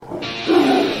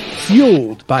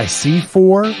Fueled by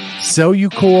C4,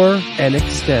 Cellucor, and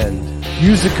Extend.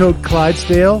 Use the code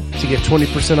Clydesdale to get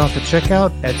 20% off the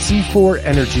checkout at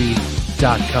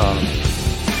c4energy.com.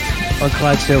 On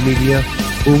Clydesdale Media,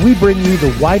 where we bring you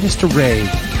the widest array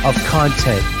of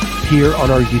content here on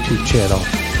our YouTube channel.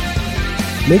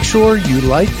 Make sure you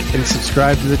like and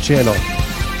subscribe to the channel.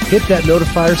 Hit that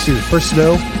notifier so you're first to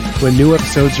know when new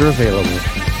episodes are available.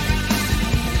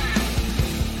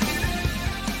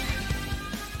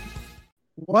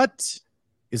 What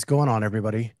is going on,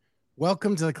 everybody?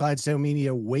 Welcome to the Clydesdale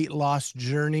Media weight loss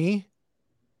journey.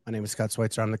 My name is Scott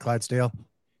Schweitzer. I'm the Clydesdale.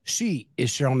 She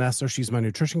is Cheryl Nessler. She's my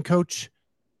nutrition coach.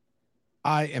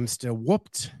 I am still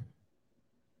whooped.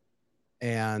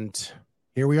 And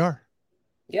here we are.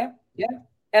 Yeah.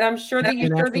 And I'm sure that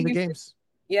you after the games.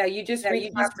 You just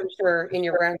recapped, I'm sure, in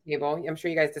your roundtable. I'm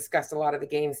sure you guys discussed a lot of the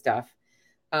game stuff.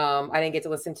 I didn't get to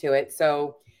listen to it.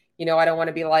 So, I don't want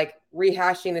to be like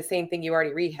rehashing the same thing you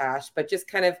already rehashed, but just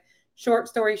kind of short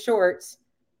story short,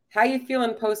 how you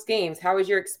feeling post games? How was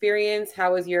your experience?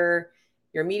 How was your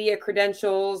media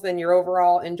credentials and your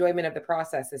overall enjoyment of the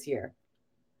process this year?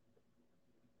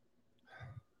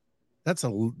 That's a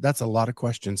lot of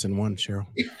questions in one, Cheryl.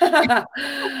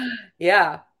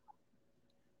 Yeah.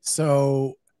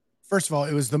 So, first of all,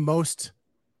 it was the most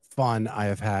fun I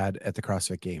have had at the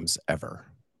CrossFit Games ever.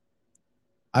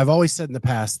 I've always said in the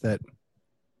past that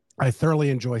I thoroughly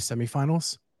enjoy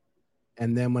semifinals.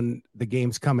 And then when the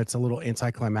games come, it's a little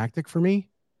anticlimactic for me.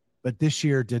 But this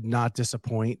year did not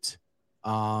disappoint.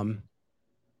 The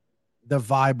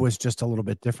vibe was just a little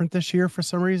bit different this year for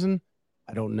some reason.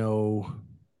 I don't know.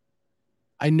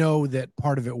 I know that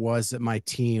part of it was that my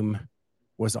team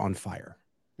was on fire.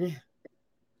 Yeah.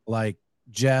 Like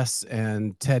Jess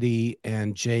and Teddy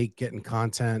and Jake getting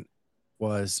content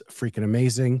was freaking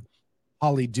amazing.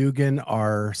 Holly Dugan,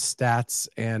 our stats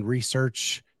and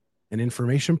research and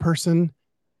information person,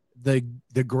 the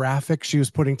graphic she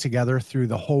was putting together through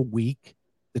the whole week,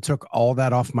 it took all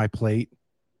that off my plate.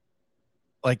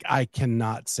 Like, I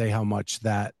cannot say how much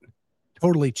that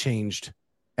totally changed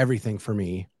everything for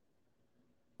me.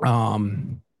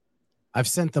 I've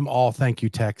sent them all thank you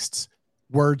texts.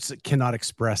 Words cannot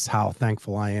express how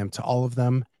thankful I am to all of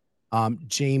them.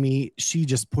 Jamie, she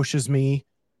just pushes me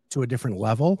to a different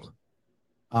level.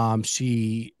 I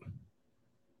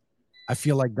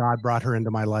feel like God brought her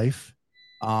into my life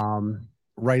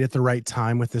right at the right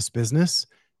time with this business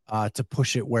to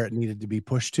push it where it needed to be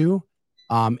pushed to.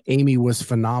 Amy was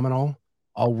phenomenal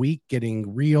all week,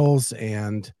 getting reels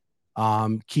and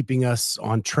keeping us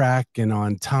on track and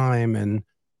on time and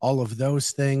all of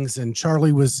those things. And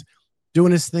Charlie was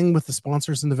doing his thing with the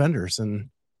sponsors and the vendors,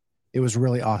 and it was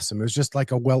really awesome. It was just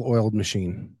like a well-oiled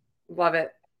machine. Love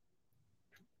it.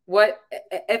 What,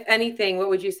 if anything, what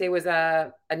would you say was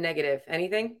a negative?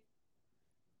 Anything?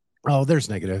 Oh, there's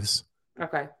negatives.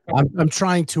 Okay. I'm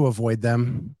trying to avoid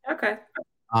them. Okay.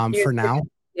 For now.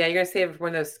 Yeah, you're gonna save one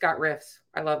of those Scott riffs.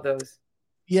 I love those.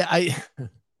 Yeah, I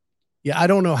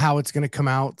don't know how it's gonna come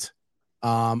out.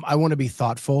 I want to be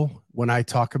thoughtful when I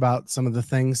talk about some of the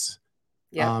things.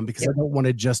 Yeah. Because I don't want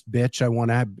to just bitch. I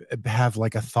want to have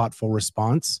like a thoughtful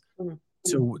response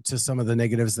to some of the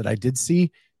negatives that I did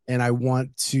see. And I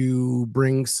want to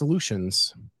bring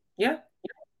solutions. Yeah,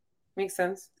 makes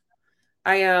sense.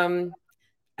 I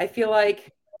feel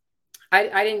like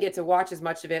I didn't get to watch as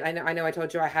much of it. I know I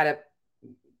told you I had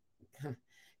a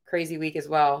crazy week as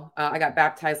well. I got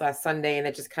baptized last Sunday, and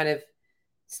it just kind of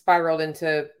spiraled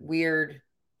into weird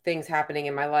things happening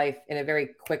in my life in a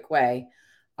very quick way.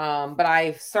 But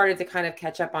I started to kind of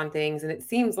catch up on things, and it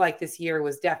seems like this year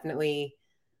was definitely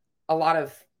a lot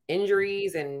of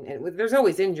injuries, and there's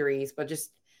always injuries, but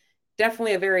just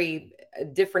definitely a very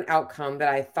different outcome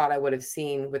that I thought I would have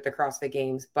seen with the CrossFit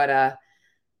Games. But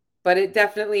it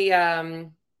definitely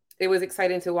it was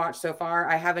exciting to watch so far.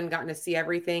 I haven't gotten to see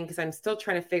everything because I'm still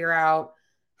trying to figure out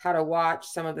how to watch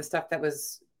some of the stuff that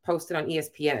was posted on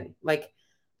ESPN. Like,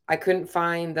 I couldn't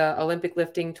find the Olympic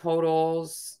lifting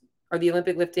totals or the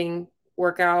Olympic lifting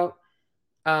workout.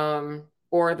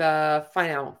 Or the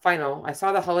final. I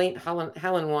saw the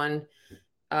Helen one,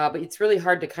 but it's really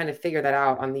hard to kind of figure that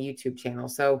out on the YouTube channel.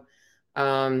 So,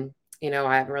 I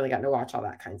haven't really gotten to watch all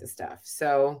that kinds of stuff.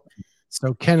 So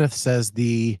Kenneth says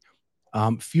the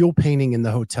fuel painting in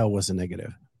the hotel was a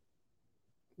negative.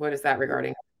 What is that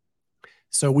regarding?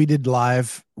 So we did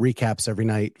live recaps every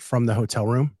night from the hotel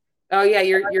room. Oh yeah,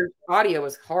 your audio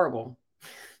was horrible.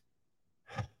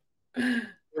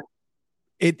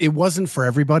 It wasn't for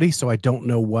everybody, so I don't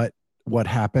know what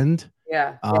happened.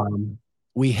 Yeah.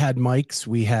 We had mics,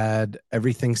 we had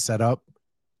everything set up.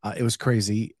 It was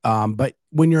crazy. But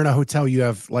when you're in a hotel, you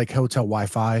have like hotel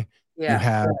Wi-Fi. You Yeah.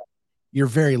 have you're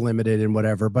very limited in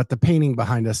whatever. But the painting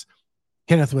behind us,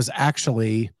 Kenneth, was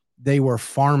actually they were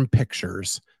farm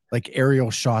pictures, like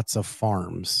aerial shots of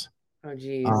farms, Oh,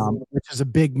 geez. which is a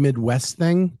big Midwest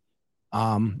thing.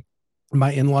 Um,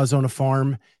 my in-laws own a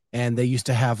farm, and they used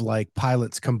to have like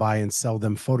pilots come by and sell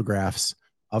them photographs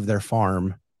of their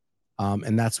farm.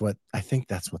 And that's what I think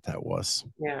that's what that was.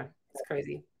 Yeah, it's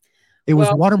crazy. It was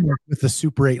Well, watermarked with the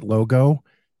Super 8 logo,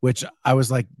 which I was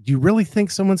like, do you really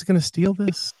think someone's going to steal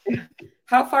this?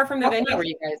 how far from the venue were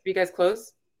you guys? Were you guys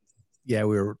close? Yeah,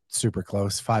 we were super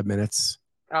close, 5 minutes.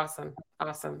 Awesome.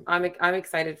 Awesome. I'm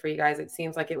excited for you guys. It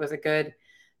seems like it was a good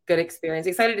experience.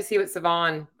 Excited to see what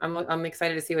Savon. I'm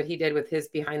excited to see what he did with his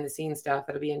behind the scenes stuff.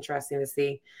 It'll be interesting to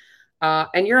see.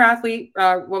 And your athlete,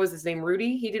 what was his name?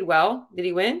 Rudy. He did well. Did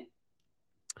he win?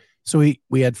 So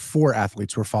we had four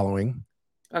athletes we're following.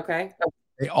 Okay.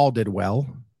 They all did well.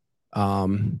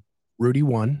 Rudy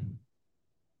won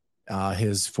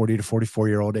his 40 to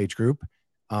 44-year-old age group.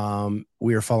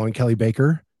 We were following Kelly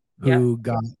Baker, Yeah. who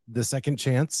got the second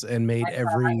chance and made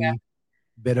every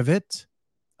bit of it.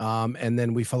 And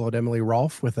then we followed Emily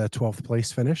Rolfe with a 12th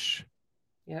place finish.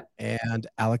 Yeah. And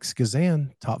Alex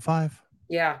Gazan, top 5.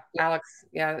 Yeah. Alex.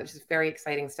 Yeah. That's just very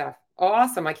exciting stuff. Oh,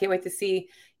 awesome. I can't wait to see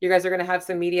you guys are going to have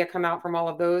some media come out from all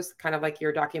of those, kind of like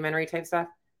your documentary type stuff.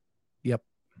 Yep.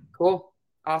 Cool.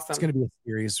 It's Awesome. going to be a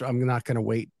series. So I'm not going to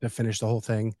wait to finish the whole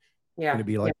thing. It's going Yeah. to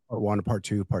be like part 1, part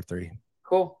 2, part 3.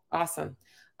 Cool. Awesome.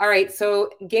 All right. So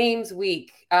games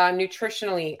week,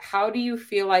 nutritionally, how do you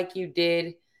feel like you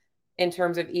did in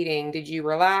terms of eating? Did you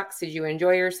relax? Did you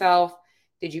enjoy yourself?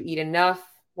 Did you eat enough?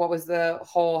 What was the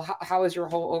whole, how was your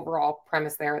whole overall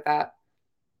premise there with that?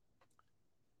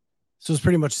 So it's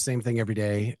pretty much the same thing every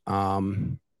day.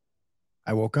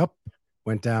 I woke up,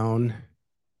 went down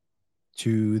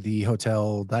to the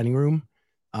hotel dining room,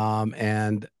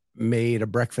 and made a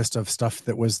breakfast of stuff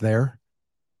that was there.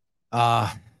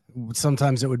 Uh,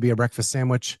 Sometimes it would be a breakfast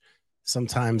sandwich.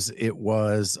 Sometimes it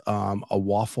was a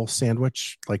waffle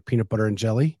sandwich, like peanut butter and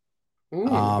jelly.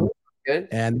 Um, Good.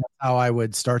 and that's how I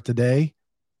would start the day.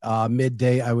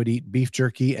 Midday, I would eat beef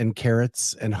jerky and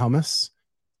carrots and hummus,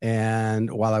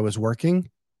 and while I was working.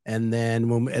 And then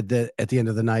when at the end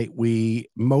of the night, we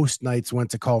most nights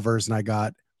went to Culver's and I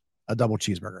got a double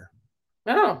cheeseburger.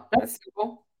 Oh, that's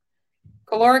cool.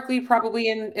 Calorically, probably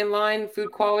in line.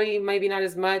 Food quality, maybe not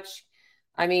as much.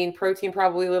 I mean, protein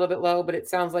probably a little bit low, but it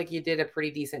sounds like you did a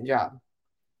pretty decent job.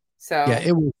 Yeah,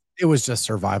 So, it was just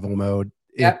survival mode.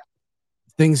 It yep.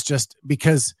 Things just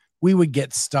because we would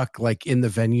get stuck like in the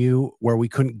venue where we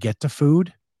couldn't get to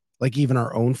food, like even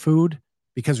our own food,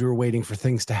 because we were waiting for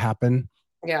things to happen.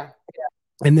 Yeah.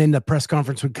 And then the press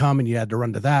conference would come and you had to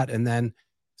run to that. And then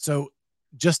so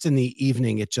just in the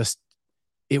evening,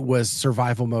 it was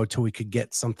survival mode till we could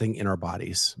get something in our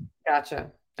bodies.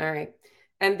 Gotcha. All right.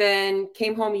 And then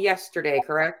came home yesterday,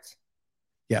 correct?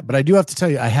 Yeah, but I do have to tell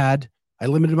you, I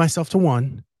limited myself to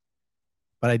one,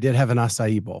 but I did have an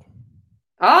acai bowl.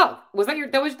 Oh, was that your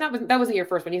that wasn't your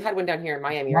first one. You had one down here in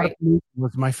Miami, right?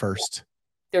 Was my first,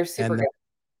 They're super and good.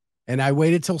 and I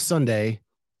waited till Sunday,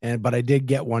 but I did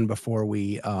get one before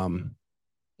we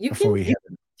You before can, we you, hit.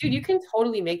 dude, you can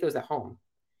totally make those at home.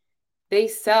 They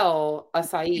sell Keep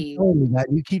acai. telling me that.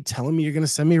 You keep telling me you're going to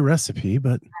send me a recipe,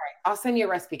 but I'll send you a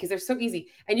recipe because they're so easy,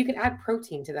 and you can add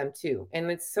protein to them too, and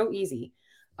it's so easy.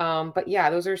 But yeah,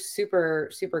 those are super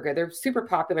super good. They're super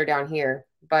popular down here.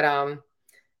 But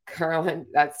Carolyn,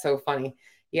 that's so funny.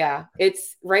 Yeah,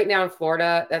 it's right now in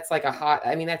Florida. That's like a hot.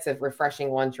 I mean, that's a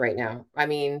refreshing lunch right now. I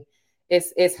mean,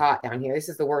 it's hot down here. This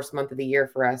is the worst month of the year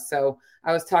for us. So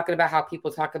I was talking about how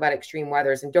people talk about extreme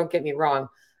weathers, and don't get me wrong.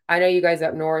 I know you guys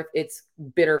up north, it's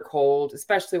bitter cold,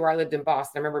 especially where I lived in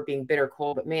Boston. I remember it being bitter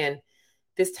cold, but man,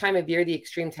 this time of year, the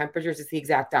extreme temperatures is the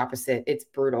exact opposite. It's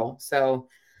brutal. So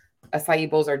acai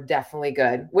bowls are definitely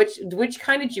good. Which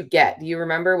kind did you get? Do you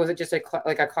remember? Was it just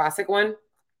like a classic one?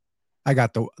 I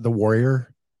got the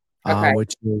Warrior, Okay.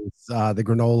 which is the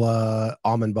granola,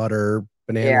 almond butter, Yeah.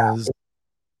 bananas.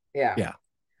 Yeah. Yeah,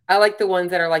 I like the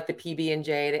ones that are like the PB and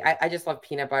J. I just love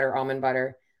peanut butter, almond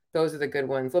butter. Those are the good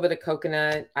ones. A little bit of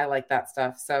coconut. I like that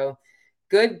stuff. So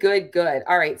good, good, good.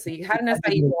 All right. So you had an I did acai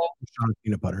get an bowl. extra shot of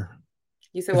peanut butter.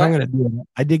 You said If I'm what? going to do it,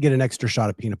 I did get an extra shot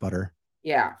of peanut butter.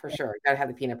 Yeah, for sure. Gotta have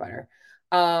the peanut butter.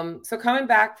 So coming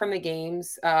back from the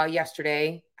games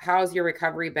yesterday, how's your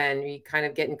recovery been? Are you kind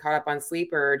of getting caught up on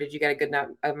sleep, or did you get a good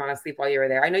amount of sleep while you were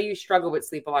there? I know you struggle with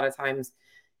sleep a lot of times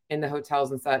in the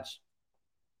hotels and such.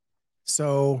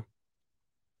 So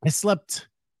I slept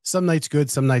some nights good,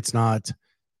 some nights not.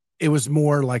 It was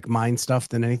more like mind stuff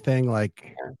than anything. Like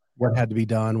Yeah. what had to be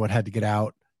done, what had to get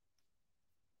out.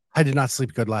 I did not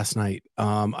sleep good last night.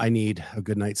 I need a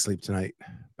good night's sleep tonight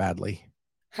badly.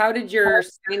 How did your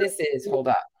sinuses hold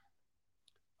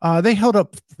up? They held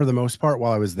up for the most part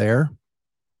while I was there.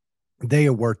 They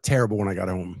were terrible when I got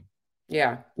home.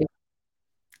 Yeah.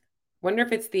 Wonder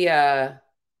if it's the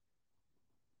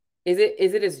is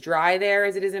it as dry there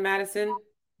as it is in Madison?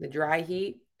 The dry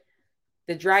heat?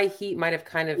 The dry heat might have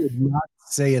kind I of would not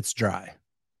say it's dry.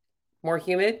 more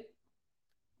humid.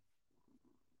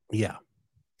 Yeah.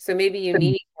 So maybe you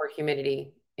need more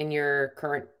humidity in your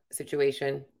current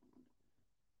situation.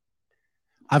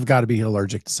 I've got to be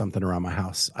allergic to something around my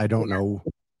house. I don't Yeah. know.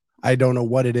 I don't know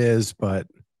what it is, but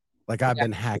like I've Yeah.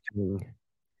 been hacking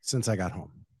since I got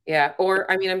home. Yeah.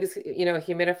 Or I mean, I'm just, a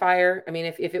humidifier. I mean,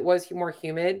 if it was more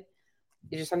humid,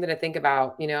 it's just something to think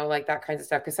about, like that kinds of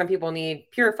stuff. Because some people need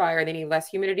purifier, they need less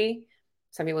humidity.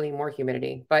 Some people need more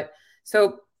humidity. But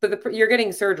you're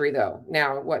getting surgery though.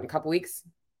 Now, what, in a couple weeks?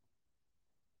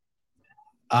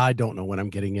 I don't know when I'm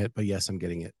getting it, but yes, I'm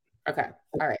getting it. Okay.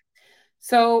 All right.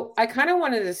 So I kind of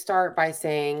wanted to start by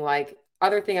saying, like,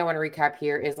 other thing I want to recap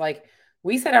here is like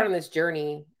we set out on this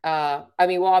journey. I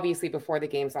mean, well, obviously before the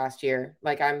games last year,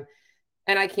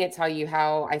 and I can't tell you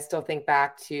how I still think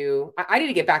back to I need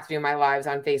to get back to doing my lives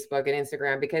on Facebook and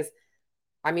Instagram because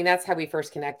I mean that's how we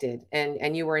first connected.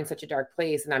 And you were in such a dark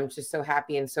place. And I'm just so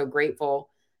happy and so grateful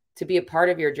to be a part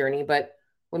of your journey. But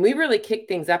when we really kicked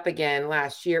things up again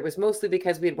last year, it was mostly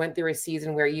because we had went through a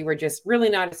season where you were just really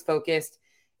not as focused.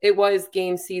 It was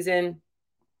game season,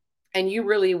 and you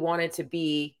really wanted to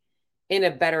be in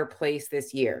a better place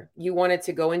this year. You wanted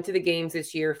to go into the games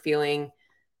this year feeling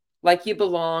like you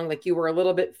belong, like you were a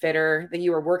little bit fitter, that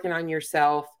you were working on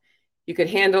yourself. You could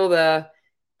handle the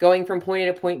going from point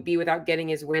A to point B without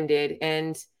getting as winded.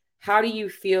 And how do you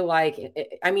feel like,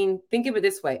 I mean, think of it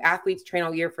this way. Athletes train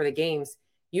all year for the games.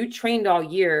 You trained all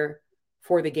year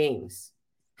for the games.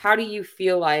 How do you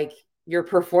feel like your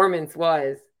performance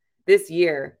was this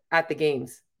year at the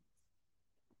games?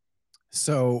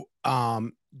 So,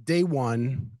 day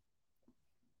one,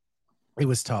 it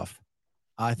was tough.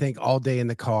 I think all day in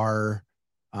the car,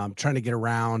 trying to get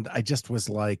around, I just was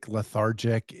like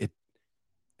lethargic.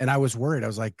 And I was worried. I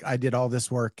was like, I did all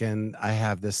this work and I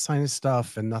have this sinus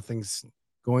stuff and nothing's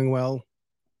going well.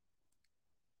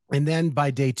 And then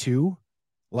by day two,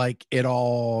 like it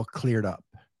all cleared up.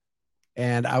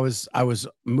 And I was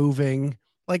moving,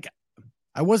 like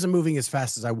I wasn't moving as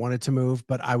fast as I wanted to move,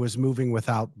 but I was moving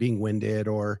without being winded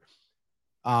or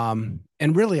and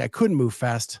really I couldn't move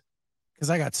fast because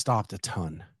I got stopped a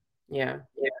ton. Yeah.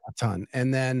 A ton.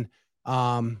 And then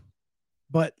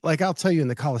but like I'll tell you in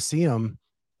the Coliseum,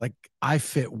 like I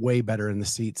fit way better in the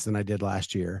seats than I did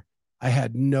last year. I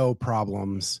had no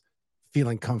problems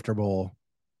feeling comfortable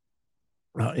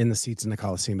in the seats in the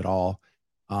Coliseum at all.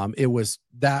 It was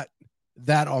that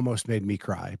almost made me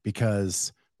cry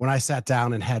because when I sat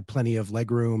down and had plenty of leg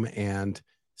room and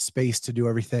space to do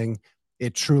everything,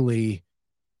 it truly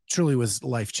was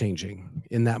life changing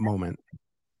in that moment.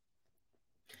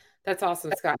 That's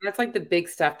awesome, Scott. That's like the big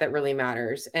stuff that really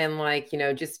matters. And like,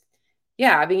 just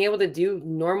yeah, being able to do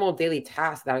normal daily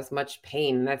tasks without as much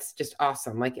pain. That's just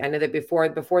awesome. Like I know that before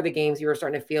the games, you were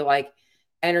starting to feel like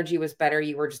energy was better.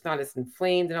 You were just not as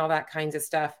inflamed and all that kinds of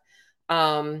stuff.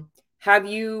 Have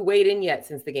you weighed in yet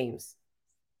since the games?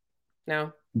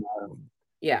 No?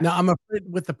 Yeah. Now I'm afraid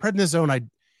with the prednisone,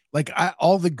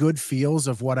 all the good feels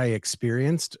of what I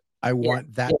experienced. I Yeah.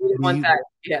 want that You to didn't want be that. what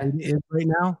Yeah. it is right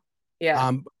now.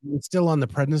 Yeah. It's still on the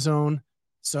prednisone,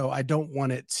 so I don't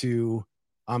want it to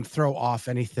throw off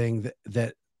anything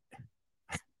that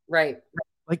Right.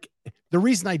 like the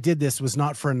reason I did this was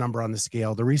not for a number on the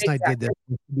scale. The reason I did this Exactly.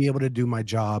 was to be able to do my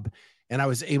job, and I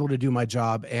was able to do my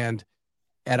job and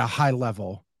at a high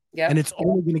level, and Yep. it's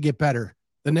only going to get better.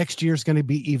 The next year is going to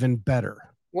be even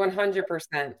better.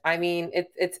 100%. I mean,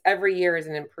 it's every year is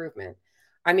an improvement.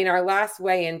 I mean, our last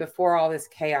weigh in before all this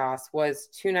chaos was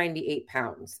 298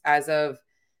 pounds as of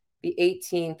the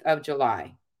 18th of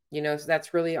July. So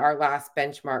that's really our last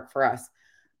benchmark for us.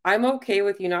 I'm okay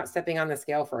with you not stepping on the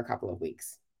scale for a couple of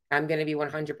weeks. I'm going to be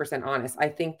 100% honest. I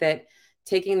think that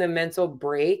taking the mental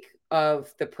break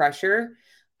of the pressure,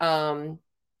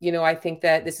 I think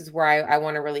that this is where I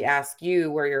want to really ask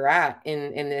you where you're at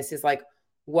in this is like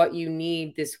what you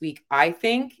need this week. I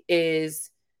think you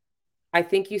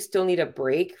still need a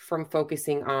break from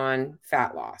focusing on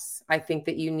fat loss. I think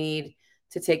that you need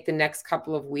to take the next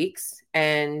couple of weeks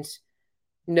and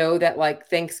know that like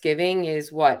Thanksgiving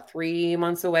is what, 3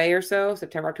 months away or so,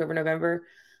 September, October, November.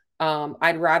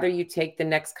 I'd rather you take the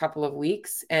next couple of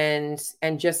weeks and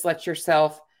just let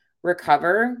yourself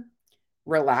recover,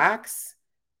 relax,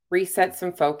 reset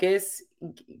some focus,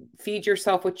 feed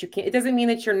yourself what you can. It doesn't mean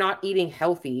that you're not eating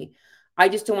healthy. I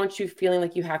just don't want you feeling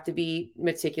like you have to be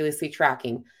meticulously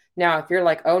tracking. Now, if you're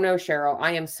like, oh no, Cheryl,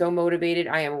 I am so motivated,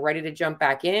 I am ready to jump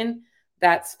back in,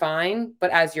 that's fine.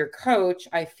 But as your coach,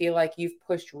 I feel like you've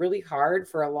pushed really hard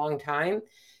for a long time.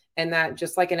 And that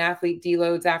just like an athlete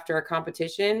deloads after a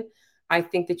competition, I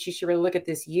think that you should really look at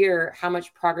this year, how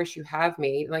much progress you have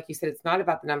made. And like you said, it's not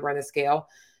about the number on the scale,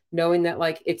 knowing that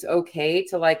like it's okay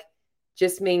to like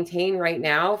just maintain right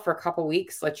now for a couple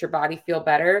weeks, let your body feel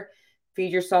better,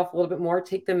 feed yourself a little bit more,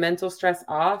 take the mental stress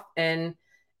off, and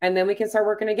then we can start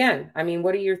working again. I mean,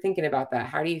 what are you thinking about that?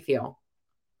 How do you feel?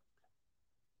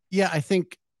 Yeah, I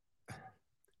think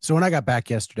so. When I got back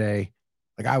yesterday,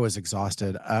 like I was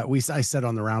exhausted. I said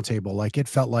on the roundtable, like it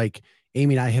felt like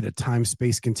Amy and I hit a time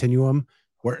space continuum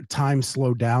where time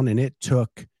slowed down and it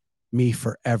took me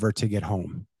forever to get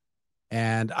home.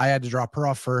 And I had to drop her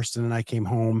off first, and then I came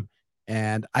home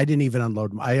and I didn't even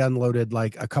unload. I unloaded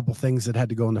like a couple things that had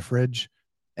to go in the fridge,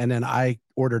 and then I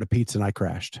ordered a pizza and I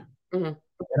crashed. Mm-hmm.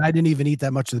 And I didn't even eat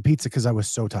that much of the pizza because I was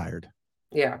so tired.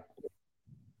 Yeah.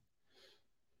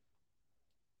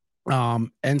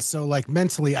 And so like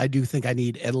mentally, I do think I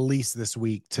need at least this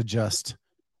week to just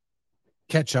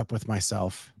catch up with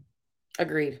myself.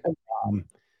 Agreed. Um,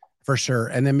 for sure.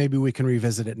 And then maybe we can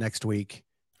revisit it next week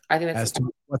I think as that's to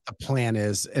what the plan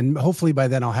is. And hopefully by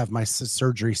then I'll have my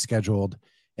surgery scheduled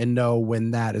and know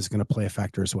when that is going to play a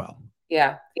factor as well.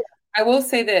 yeah. I will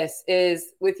say this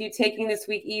is with you taking this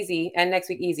week easy and next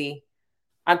week easy,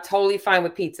 I'm totally fine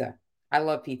with pizza. I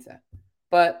love pizza.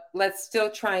 But let's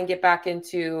still try and get back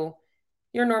into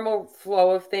your normal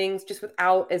flow of things just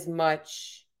without as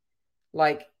much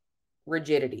like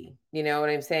rigidity. You know what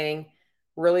I'm saying?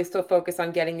 Really still focus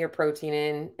on getting your protein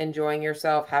in, enjoying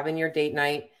yourself, having your date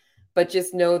night, but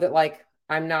just know that like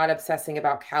I'm not obsessing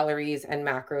about calories and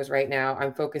macros right now.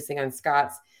 I'm focusing on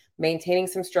Scott's maintaining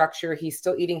some structure. He's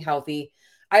still eating healthy.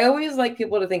 I always like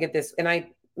people to think of this, and I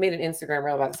made an Instagram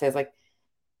reel about it. Says like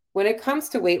when it comes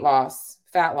to weight loss,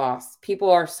 fat loss, people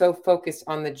are so focused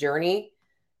on the journey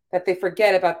that they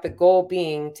forget about the goal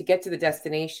being to get to the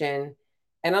destination.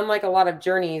 And unlike a lot of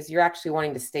journeys, you're actually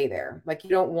wanting to stay there. Like you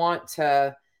don't want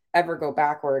to ever go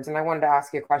backwards. And I wanted to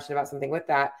ask you a question about something with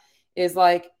that is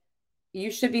like, you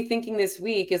should be thinking this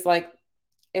week is like,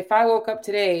 if I woke up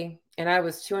today and I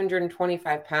was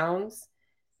 225 pounds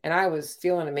and I was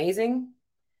feeling amazing,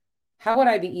 how would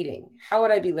I be eating? How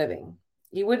would I be living?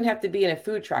 You wouldn't have to be in a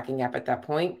food tracking app at that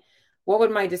point. What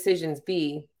would my decisions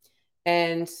be?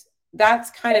 And that's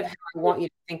kind of how I want you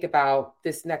to think about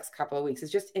this next couple of weeks is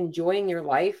just enjoying your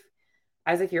life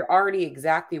as if you're already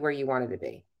exactly where you wanted to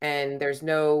be. And there's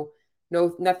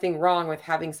nothing wrong with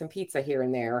having some pizza here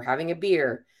and there or having a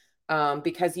beer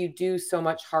because you do so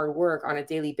much hard work on a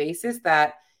daily basis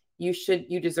that you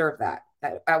deserve that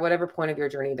at whatever point of your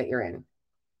journey that you're in.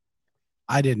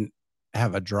 I didn't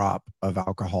have a drop of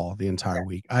alcohol the entire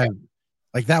week. I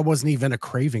like that wasn't even a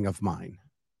craving of mine.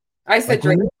 I said Like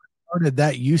when drink. we started,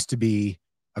 that used to be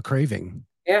a craving.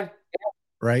 Yeah.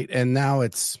 Right. And now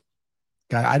it's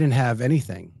God, I didn't have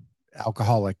anything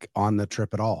alcoholic on the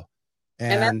trip at all.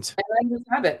 And And that's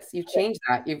habits. You've changed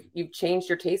that. You've changed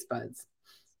your taste buds.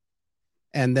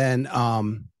 then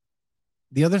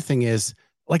the other thing is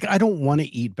like I don't want to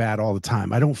eat bad all the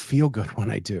time. I don't feel good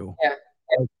when I do. Yeah.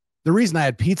 Like, the reason I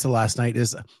had pizza last night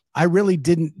is I really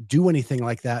didn't do anything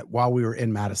like that while we were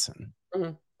in Madison.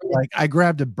 Mm-hmm. Like I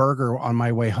grabbed a burger on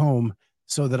my way home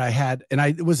so that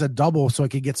it was a double so I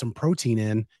could get some protein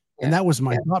in. Yeah. And that was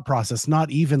my thought process,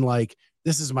 not even like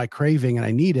this is my craving and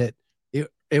I need it.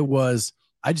 It was,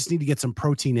 I just need to get some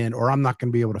protein in or I'm not going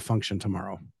to be able to function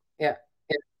tomorrow. Yeah.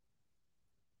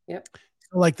 Yep.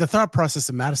 So like the thought process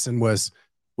of Madison was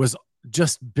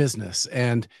just business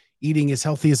and eating as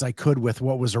healthy as I could with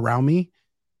what was around me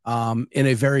in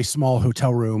a very small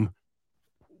hotel room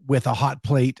with a hot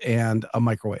plate and a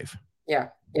microwave. Yeah.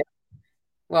 Yeah.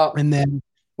 Well, And then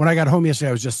when I got home yesterday,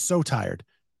 I was just so tired.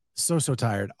 So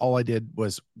tired. All I did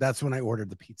was that's when I ordered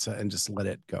the pizza and just let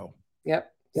it go.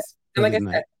 yep. And like I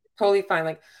said, totally fine.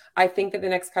 Like I think that the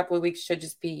next couple of weeks should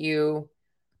just be you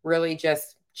really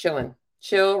just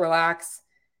chill, relax,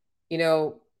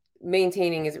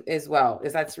 maintaining as well,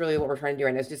 is that's really what we're trying to do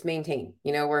right now is just maintain.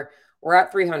 We're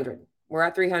at 300. We're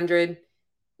at 300.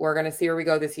 We're going to see where we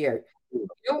go this year.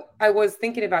 I was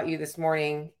thinking about you this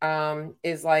morning,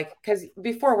 is like, because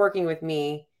before working with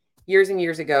me years and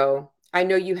years ago, I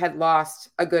know you had lost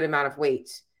a good amount of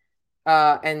weight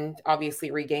and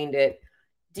obviously regained it.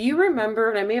 Do you remember,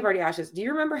 and I may have already asked this, do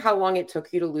you remember how long it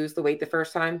took you to lose the weight the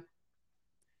first time?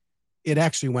 It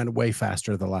actually went way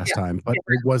faster the last time, but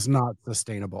it was not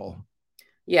sustainable.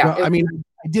 Yeah. Well, I mean,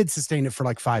 I did sustain it for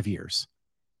like 5 years.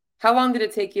 How long did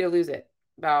it take you to lose it?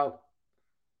 About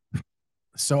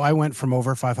So I went from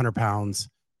over 500 pounds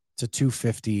to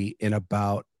 250 in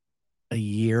about a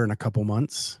year and a couple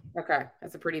months. okay.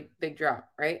 That's a pretty big drop,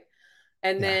 right?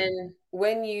 And Yeah. then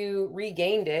when you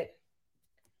regained it,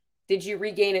 did you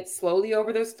regain it slowly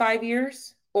over those 5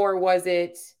 years? Or was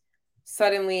it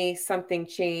suddenly something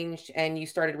changed and you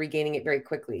started regaining it very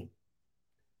quickly?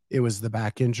 It was the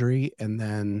back injury, and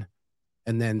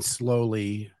then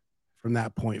slowly from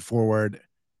that point forward,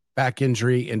 back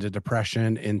injury into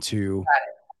depression, into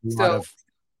a lot So, of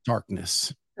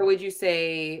darkness. so would you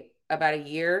say about a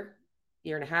year,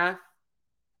 year and a half?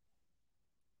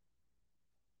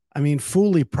 I mean,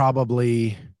 fully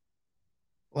probably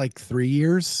like 3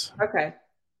 years. Okay.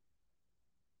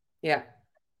 Yeah,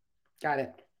 got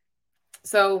it.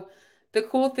 So the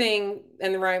cool thing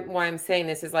and the right why I'm saying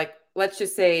this is like, let's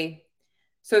just say,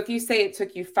 so if you say it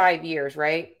took you 5 years,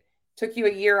 right? Took you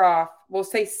a year off, we'll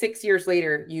say 6 years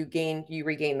later, you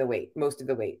regain the weight, most of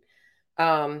the weight.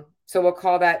 So we'll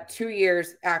call that 2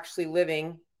 years actually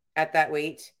living at that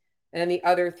weight. And then the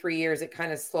other 3 years, it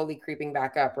kind of slowly creeping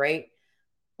back up, right?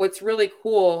 What's really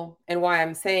cool and why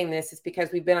I'm saying this is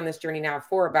because we've been on this journey now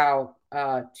for about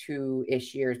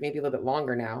 2-ish years, maybe a little bit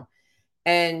longer now,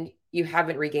 and you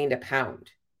haven't regained a pound.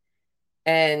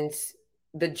 And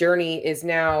the journey is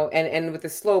now, and with the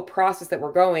slow process that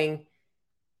we're going,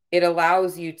 it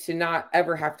allows you to not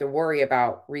ever have to worry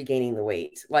about regaining the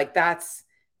weight. Like that's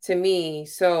to me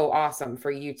so awesome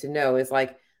for you to know is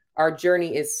like our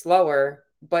journey is slower,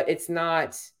 but it's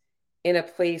not in a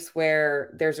place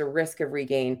where there's a risk of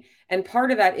regain. And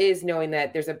part of that is knowing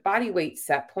that there's a body weight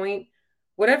set point,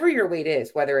 whatever your weight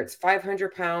is, whether it's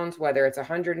 500 pounds, whether it's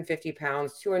 150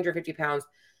 pounds, 250 pounds,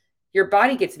 your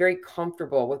body gets very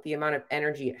comfortable with the amount of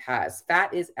energy it has.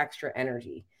 Fat is extra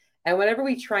energy. And whenever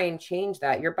we try and change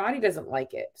that, your body doesn't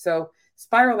like it. So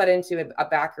spiral that into a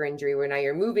back or injury where now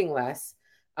you're moving less,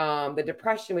 the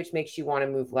depression, which makes you want to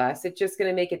move less, it's just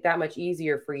going to make it that much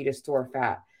easier for you to store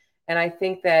fat. And I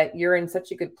think that you're in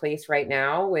such a good place right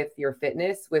now with your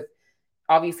fitness, with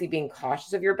obviously being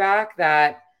cautious of your back,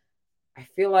 that I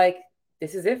feel like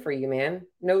this is it for you, man.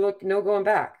 No going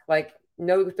back. Like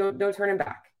no turning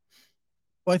back.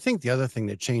 Well, I think the other thing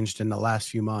that changed in the last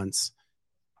few months,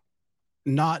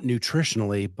 not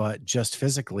nutritionally, but just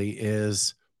physically,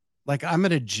 is like I'm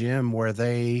at a gym where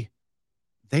they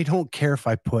don't care if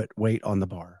I put weight on the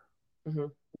bar. Mm-hmm.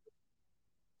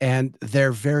 And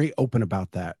they're very open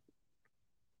about that.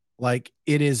 Like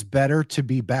it is better to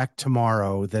be back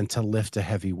tomorrow than to lift a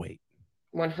heavy weight.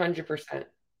 100%.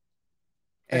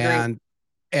 Agree.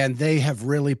 And they have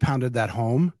really pounded that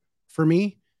home for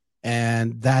me,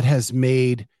 and that has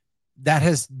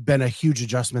been a huge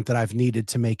adjustment that I've needed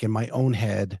to make in my own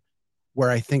head,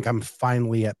 where I think I'm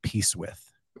finally at peace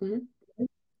with. Mm-hmm.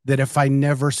 That if I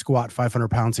never squat 500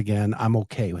 pounds again, I'm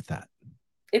okay with that.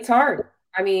 It's hard.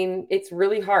 I mean, it's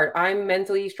really hard. I'm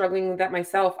mentally struggling with that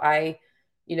myself.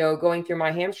 Going through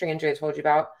my hamstring injury I told you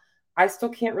about, I still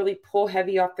can't really pull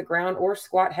heavy off the ground or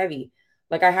squat heavy.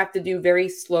 Like I have to do very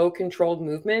slow, controlled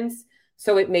movements.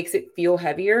 So it makes it feel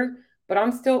heavier, but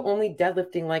I'm still only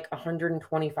deadlifting like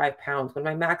 125 pounds when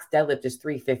my max deadlift is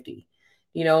 350.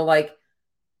 Like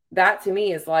that to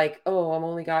me is like, oh, I'm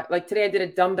only got like today I did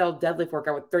a dumbbell deadlift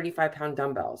workout with 35-pound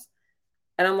dumbbells.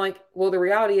 And I'm like, well, the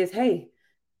reality is, hey,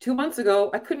 2 months ago,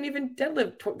 I couldn't even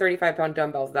deadlift 35-pound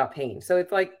dumbbells without pain. So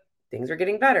it's like things are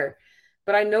getting better.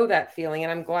 But I know that feeling,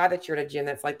 and I'm glad that you're at a gym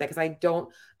that's like that because I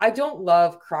don't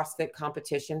love CrossFit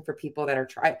competition for people that are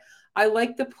trying. I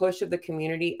like the push of the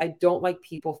community. I don't like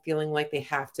people feeling like they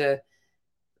have to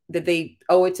that they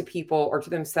owe it to people or to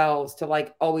themselves to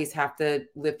like always have to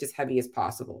lift as heavy as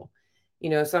possible.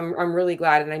 So I'm really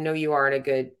glad, and I know you are in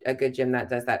a good gym that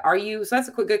does that. Are you? So that's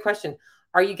a good question.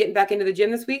 Are you getting back into the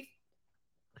gym this week?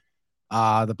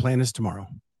 The plan is tomorrow,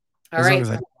 All as long right. as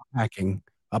I'm packing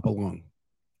up along.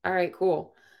 All right,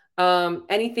 cool.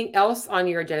 Anything else on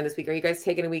your agenda this week? Are you guys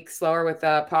taking a week slower with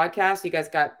podcast? You guys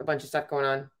got a bunch of stuff going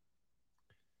on.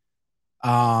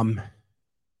 Um,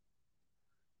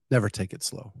 Never take it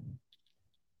slow.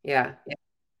 Yeah.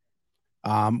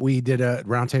 We did a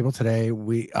roundtable today.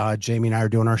 Jamie and I are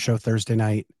doing our show Thursday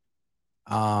night.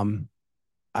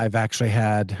 I've actually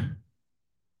had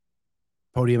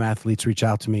podium athletes reach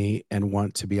out to me and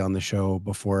want to be on the show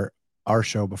before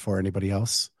anybody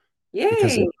else because of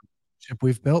Yay. the relationship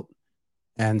we've built.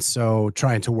 And so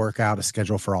trying to work out a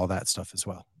schedule for all that stuff as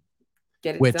well.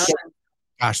 Get it Which, done.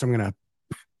 gosh, I'm gonna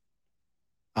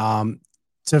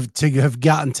to have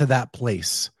gotten to that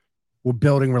place. We're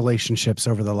building relationships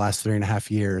over the last 3.5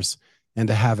 years, and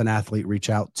to have an athlete reach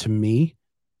out to me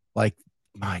Like,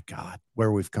 my God,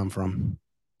 where we've come from.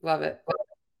 Love it.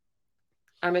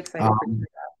 I'm excited for Um,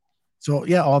 so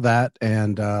yeah, all that,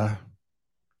 and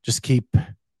just keep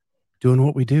doing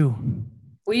what we do.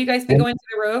 Will you guys be And going to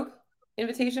the Rogue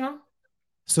Invitational?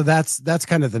 so that's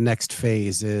kind of the next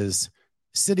phase is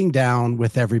sitting down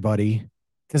with everybody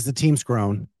because the team's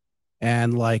grown,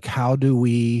 and like how do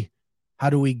we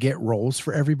get roles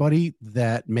for everybody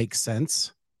that makes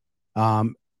sense?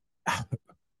 Um,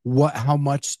 how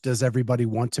much does everybody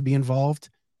want to be involved?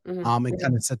 And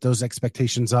kind of set those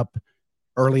expectations up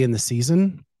early in the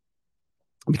season,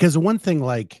 because the one thing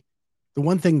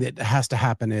that has to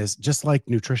happen is just like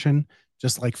nutrition,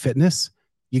 just like fitness,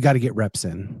 you got to get reps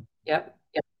in, Yep.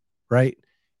 right?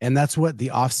 And that's what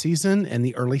the off season and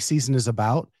the early season is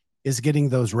about, is getting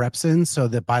those reps in so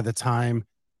that by the time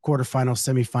quarterfinals,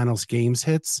 semifinals, games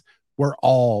hits, we're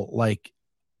all like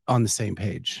on the same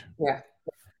page. Yeah.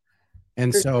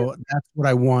 And For sure. so that's what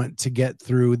I want to get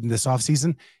through this off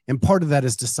season. And part of that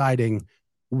is deciding,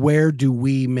 where do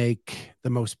we make the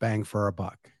most bang for our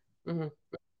buck? Mm-hmm.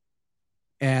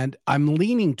 And I'm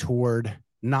leaning toward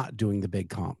not doing the big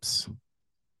comps,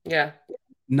 Yeah.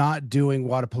 not doing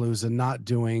Wadapalooza, not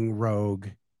doing Rogue,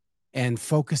 and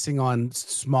focusing on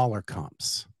smaller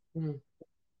comps Mm-hmm.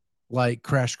 like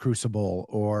Crash Crucible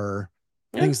or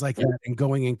Yeah. things like that, and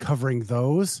going and covering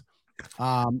those,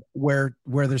 where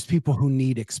there's people who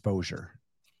need exposure.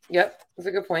 Yep. That's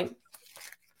a good point.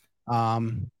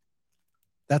 Um,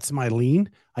 that's my lean.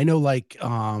 I know, like,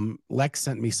 Lex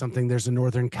sent me something. There's a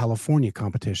Northern California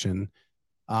competition,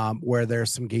 where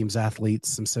there's some games athletes,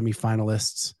 some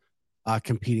semifinalists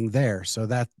competing there. So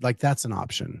that's an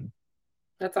option.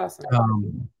 That's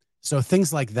awesome. So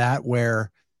things like that,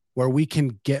 where we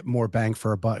can get more bang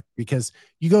for a buck, because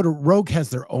you go to Rogue has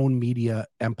their own media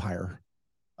empire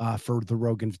for the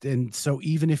Rogue, and so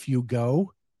even if you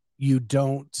go, you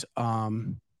don't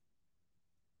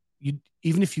you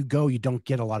even if you go, you don't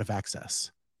get a lot of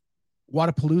access.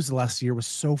 Wadapalooza last year was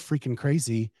so freaking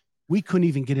crazy, we couldn't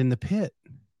even get in the pit.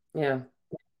 Yeah.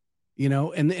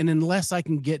 And unless I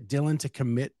can get Dylan to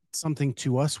commit something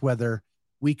to us, whether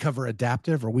we cover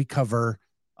adaptive or we cover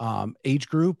age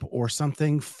group or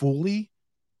something fully,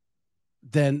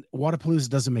 then Wadapalooza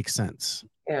doesn't make sense.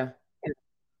 Yeah.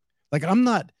 Like,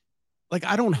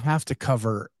 I don't have to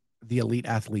cover the elite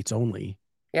athletes only.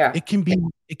 Yeah. It can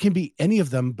be any of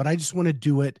them, but I just want to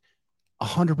do it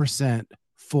 100%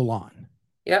 full on,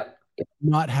 Yep.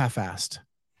 not half-assed.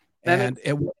 That makes And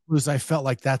it was, I felt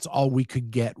like that's all we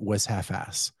could get was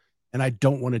half-ass, and I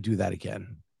don't want to do that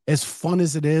again. As fun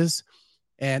as it is,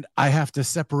 and I have to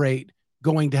separate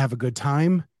going to have a good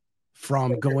time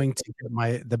from going to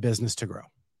get the business to grow.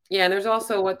 Yeah, and there's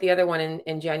also what the other one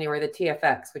in January, the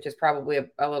TFX, which is probably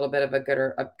a little bit of a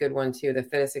good one too, the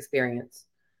fittest experience.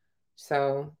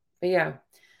 So, but yeah.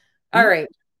 All Yep. right.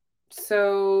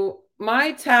 So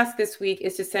my task this week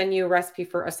is to send you a recipe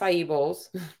for acai bowls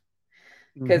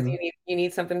because Mm-hmm. you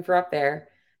need something for up there.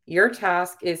 Your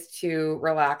task is to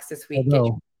relax this week, get you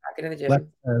Although, back into the Lex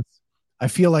gym. says, I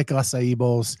feel like acai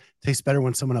bowls taste better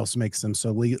when someone else makes them,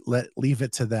 so leave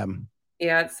it to them.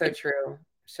 Yeah, it's so true.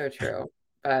 So true.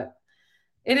 But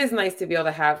it is nice to be able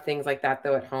to have things like that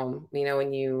though at home,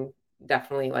 when you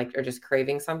definitely like are just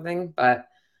craving something, but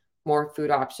more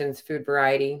food options, food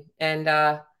variety. And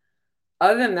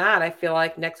other than that, I feel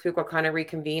like next week we'll kind of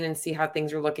reconvene and see how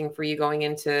things are looking for you going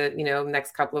into,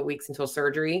 next couple of weeks until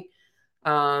surgery.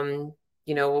 Um,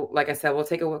 like I said, we'll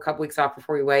take a couple weeks off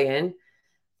before we weigh in.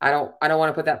 I don't want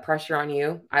to put that pressure on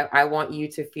you. I want you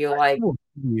to feel like,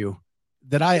 You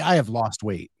that I have lost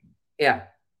weight. yeah,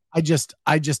 I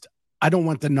don't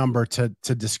want the number to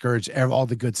discourage all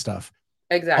the good stuff.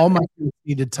 All exactly. my things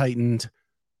needed tightened.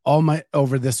 All my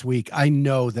over this week, I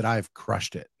know that I've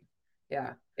crushed it.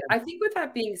 Yeah. I think with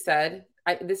that being said,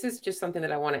 this is just something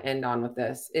that I want to end on with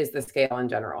this is the scale in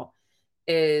general.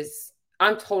 Is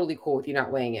I'm totally cool with you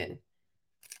not weighing in.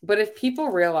 But if people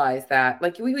realize that,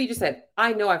 like we just said,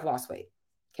 I know I've lost weight.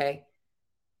 Okay.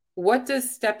 What does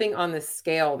stepping on the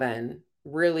scale then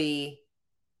really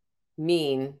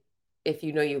mean if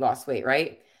you know you lost weight,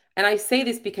 right? And I say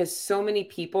this because so many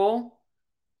people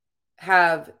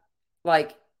have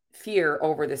like fear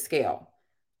over the scale.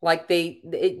 Like they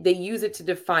use it to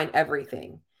define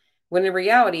everything. When in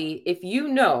reality, if you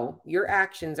know your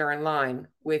actions are in line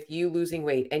with you losing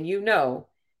weight and you know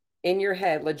in your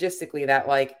head logistically that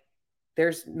like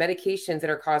there's medications that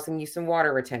are causing you some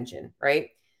water retention, right?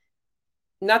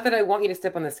 Not that I want you to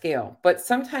step on the scale, but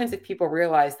sometimes if people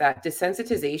realize that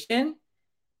desensitization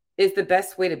is the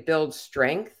best way to build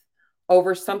strength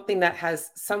over something that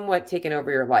has somewhat taken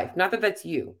over your life. Not that that's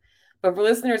you, but for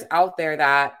listeners out there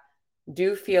that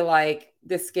do feel like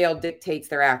the scale dictates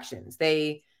their actions.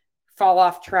 They fall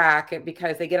off track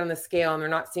because they get on the scale and they're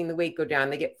not seeing the weight go down.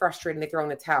 They get frustrated and they throw in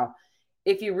the towel.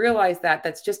 If you realize that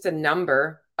that's just a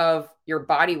number of your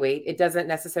body weight, it doesn't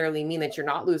necessarily mean that you're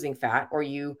not losing fat or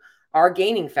you are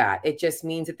gaining fat. It just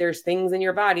means that there's things in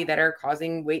your body that are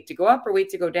causing weight to go up or weight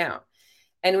to go down.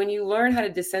 And when you learn how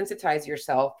to desensitize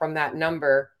yourself from that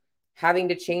number having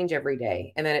to change every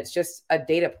day, and then it's just a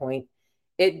data point,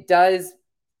 it does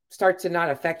start to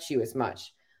not affect you as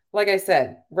much. Like I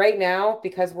said, right now,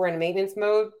 because we're in maintenance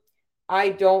mode, I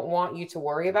don't want you to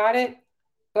worry about it.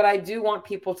 But I do want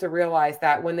people to realize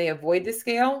that when they avoid the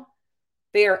scale,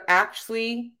 they are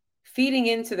actually feeding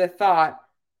into the thought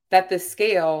that the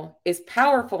scale is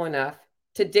powerful enough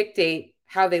to dictate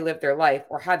how they live their life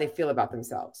or how they feel about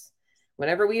themselves.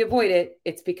 Whenever we avoid it,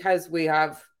 it's because we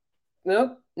have,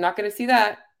 nope, not going to see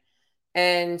that.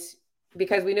 And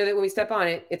because we know that when we step on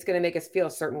it, it's going to make us feel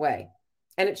a certain way.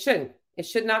 And it shouldn't. It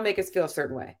should not make us feel a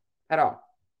certain way at all.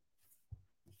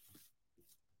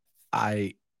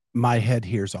 My head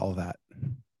hears all that.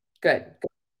 Good.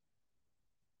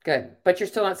 Good. But you're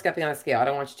still not stepping on a scale. I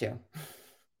don't want you to.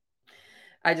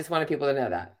 I just wanted people to know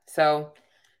that. So,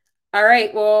 all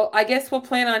right. Well, I guess we'll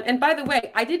plan on. And by the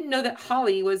way, I didn't know that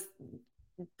Holly was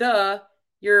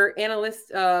your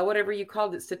analyst, whatever you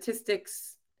called it,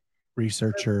 statistics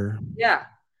researcher. Yeah.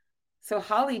 So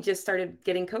Holly just started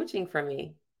getting coaching from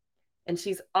me, and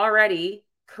she's already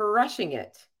crushing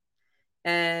it.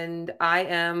 And I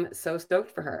am so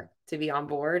stoked for her to be on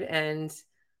board. And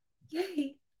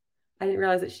yay. I didn't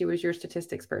realize that she was your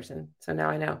statistics person. So now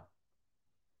I know.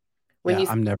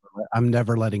 I'm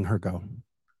never letting her go.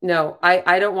 No,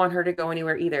 I don't want her to go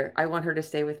anywhere either. I want her to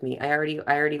stay with me. I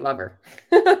already love her.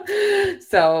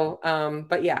 So,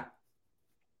 but yeah.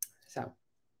 So.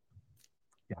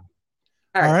 Yeah.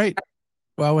 All right.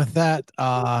 Well, with that,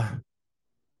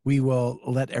 we will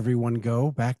let everyone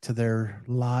go back to their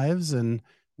lives, and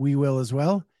we will as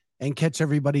well, and catch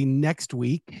everybody next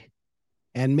week.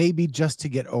 And maybe just to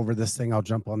get over this thing, I'll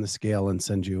jump on the scale and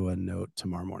send you a note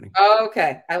tomorrow morning. Oh,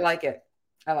 okay. I like it.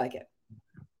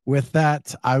 With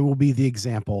that, I will be the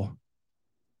example.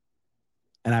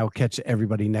 And I will catch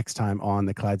everybody next time on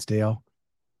the Clydesdale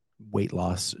weight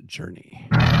loss journey.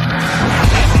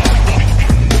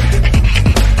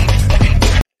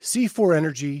 C4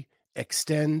 Energy,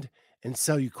 Extend, and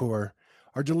Cellucor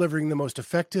are delivering the most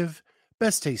effective,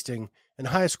 best tasting, and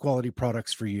highest quality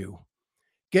products for you.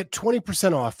 Get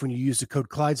 20% off when you use the code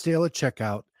Clydesdale at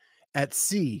checkout at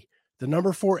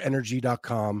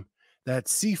c4energy.com.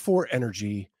 That's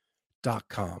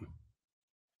c4energy.com.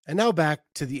 And now back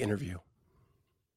to the interview.